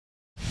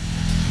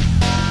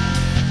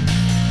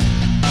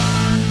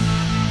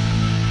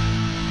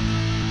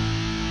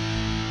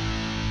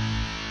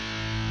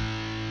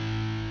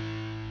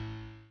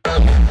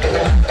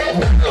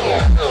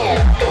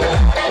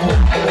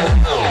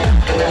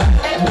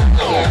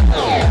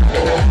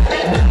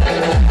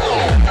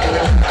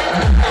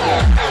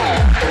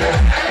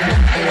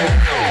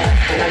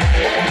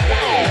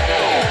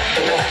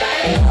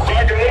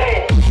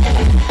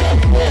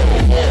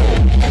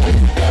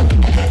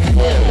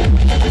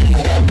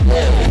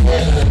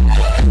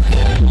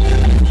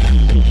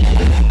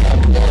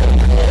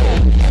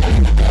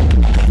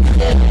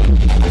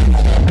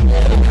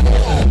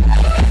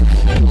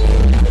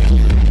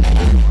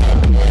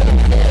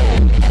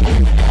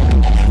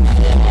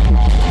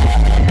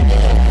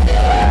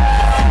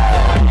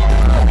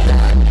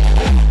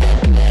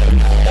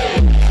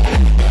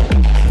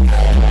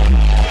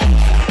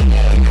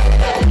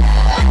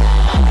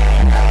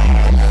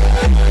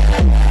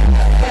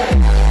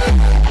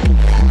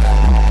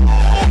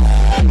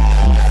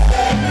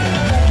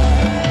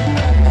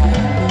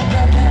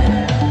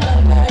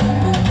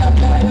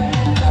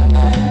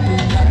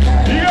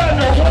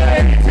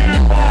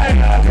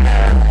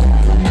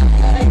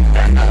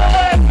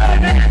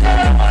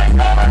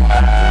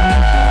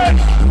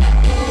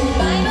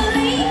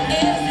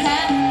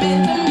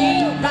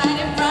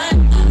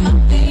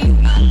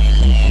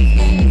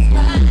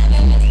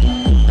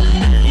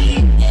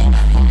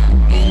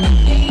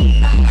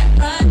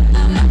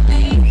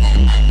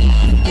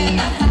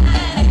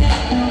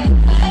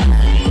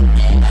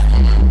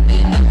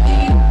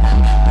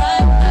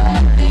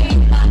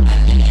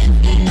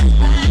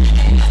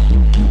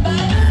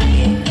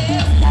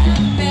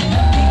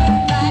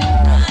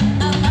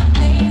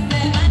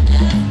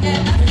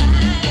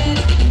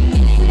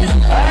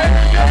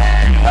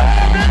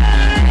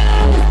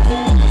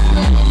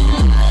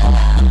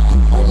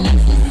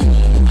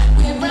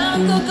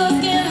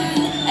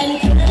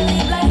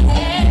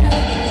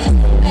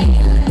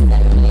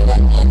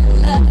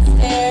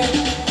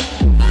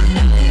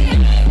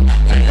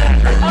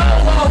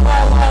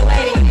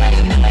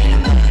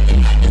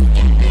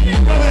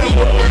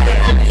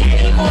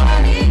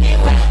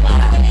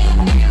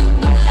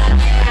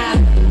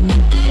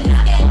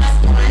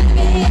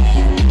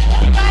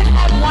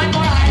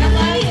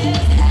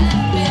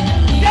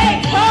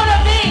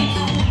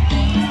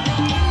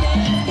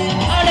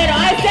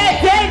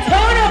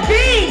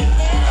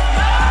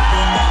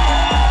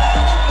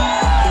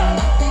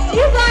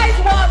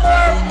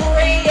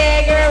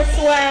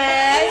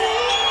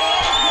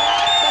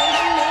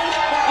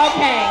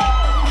Okay.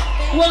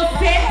 Well,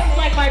 since,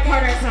 like my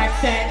partner Type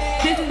said,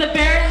 this is the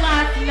very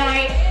last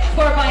night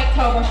for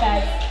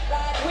Biketoberfest,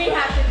 we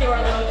have to do our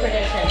little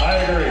tradition.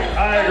 I agree.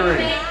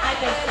 I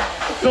think so.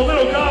 It's a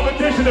little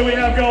competition that we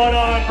have going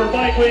on for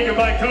Bike Week and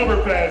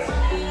Biketoberfest.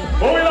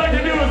 What we like to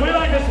do is we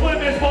like to split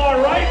this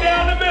bar right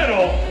down the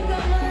middle.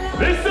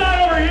 This side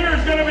over here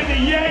is going to be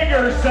the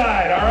Jager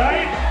side, all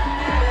right?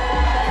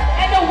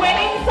 And the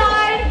winning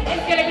side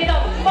is going to be the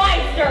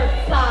Meister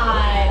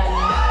side.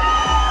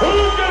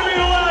 Who's going to be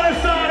the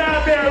loudest side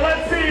out there?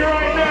 Let's see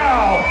right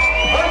now.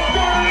 Let's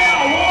start it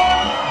out.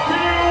 1,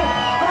 2,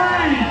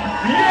 3.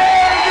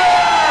 Jager!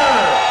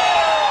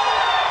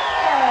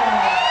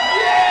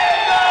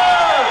 Jager!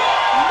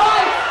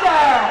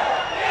 Meister!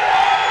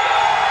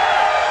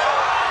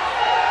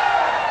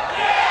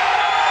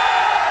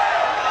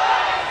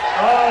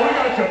 Oh, we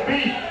got you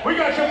beat. We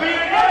got you beat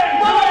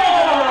again. Hold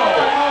on.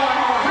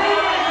 2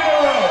 weeks in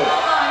a row.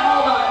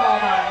 Hold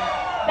on.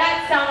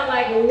 That sounded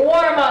like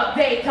warm-up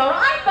Daytona.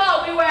 I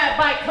thought we were at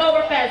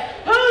Biketoberfest.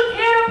 Who's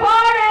here to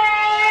party?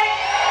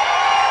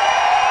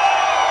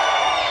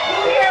 Who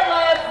here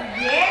loves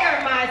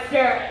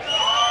Jagermeister?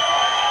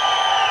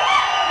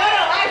 No,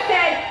 I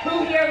said,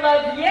 who here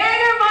loves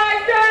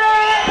Jagermeister?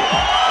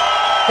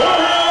 Who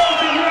here loves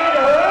the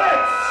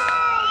Jagerettes?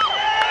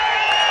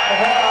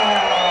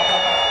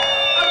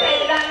 Okay,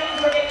 so that means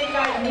we're giving you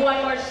guys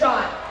one more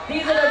shot.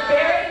 These are the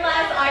very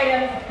last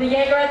items the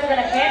Jagerettes are going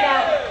to hand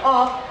out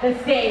off the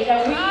stage.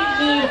 And we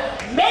need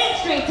Main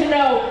Street to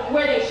know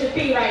where they should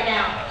be right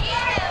now.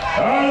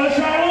 All right, let's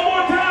try one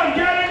more time.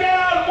 Get it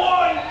down.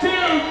 1, 2, 3.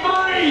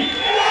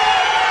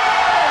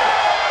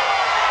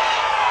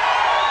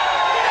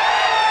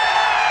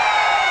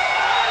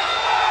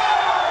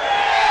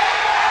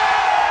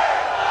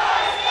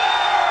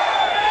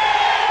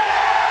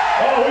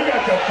 Oh, we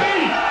got you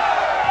beat.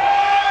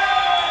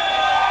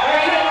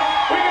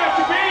 We got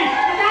you beat.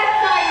 That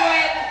side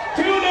wins.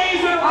 2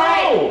 days in a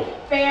row.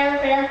 All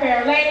right, fair.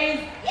 Ladies,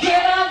 give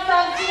them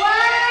some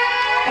swag!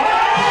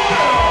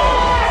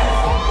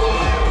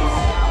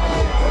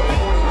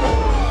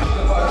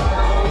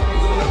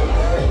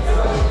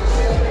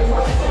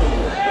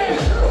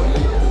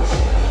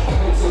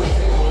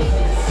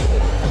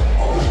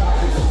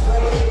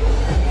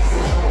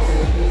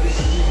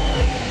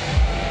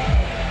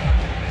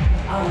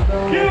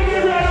 Give a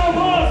big round of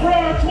applause for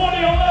our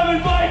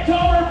 2011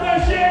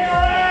 Biketoberfest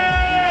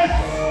Jagerettes!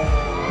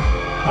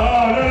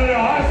 Oh, no.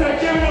 I said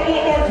give it up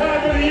one more time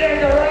for the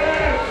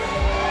Jagerettes!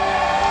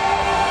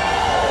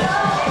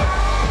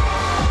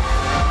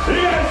 You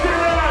guys stick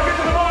around, get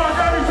to the bar,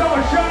 grab yourself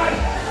a shot.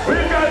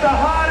 We've got the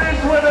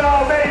hottest women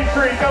on Main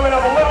Street coming up.